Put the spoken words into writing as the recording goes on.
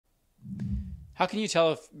How can you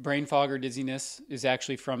tell if brain fog or dizziness is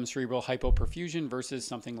actually from cerebral hypoperfusion versus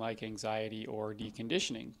something like anxiety or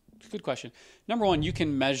deconditioning? Good question. Number one, you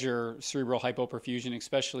can measure cerebral hypoperfusion,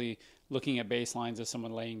 especially looking at baselines of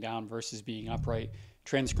someone laying down versus being upright.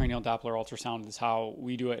 Transcranial doppler ultrasound is how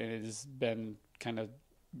we do it, and it has been kind of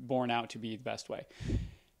borne out to be the best way.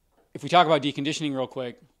 If we talk about deconditioning real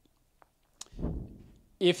quick,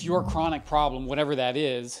 if your chronic problem, whatever that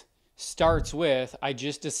is, starts with, I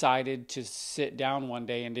just decided to sit down one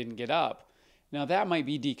day and didn't get up. Now that might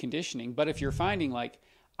be deconditioning, but if you're finding like,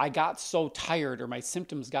 I got so tired or my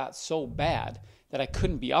symptoms got so bad that I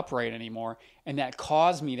couldn't be upright anymore, and that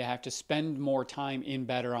caused me to have to spend more time in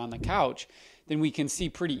bed or on the couch, then we can see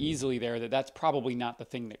pretty easily there that that's probably not the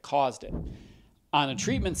thing that caused it. On a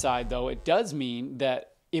treatment side, though, it does mean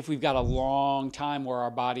that if we've got a long time where our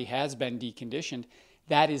body has been deconditioned,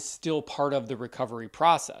 that is still part of the recovery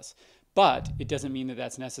process. But it doesn't mean that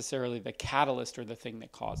that's necessarily the catalyst or the thing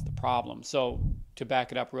that caused the problem. So to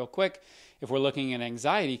back it up real quick, if we're looking at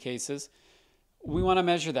anxiety cases, we want to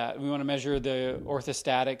measure that. We want to measure the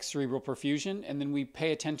orthostatic cerebral perfusion, and then we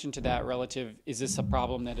pay attention to that relative. Is this a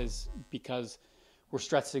problem that is because we're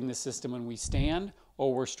stressing the system when we stand,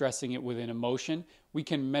 or we're stressing it within emotion? We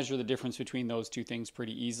can measure the difference between those two things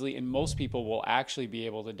pretty easily, and most people will actually be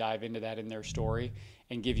able to dive into that in their story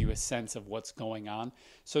and give you a sense of what's going on.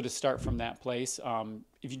 So to start from that place,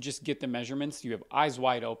 if you just get the measurements, you have eyes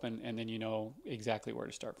wide open, and then you know exactly where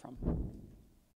to start from.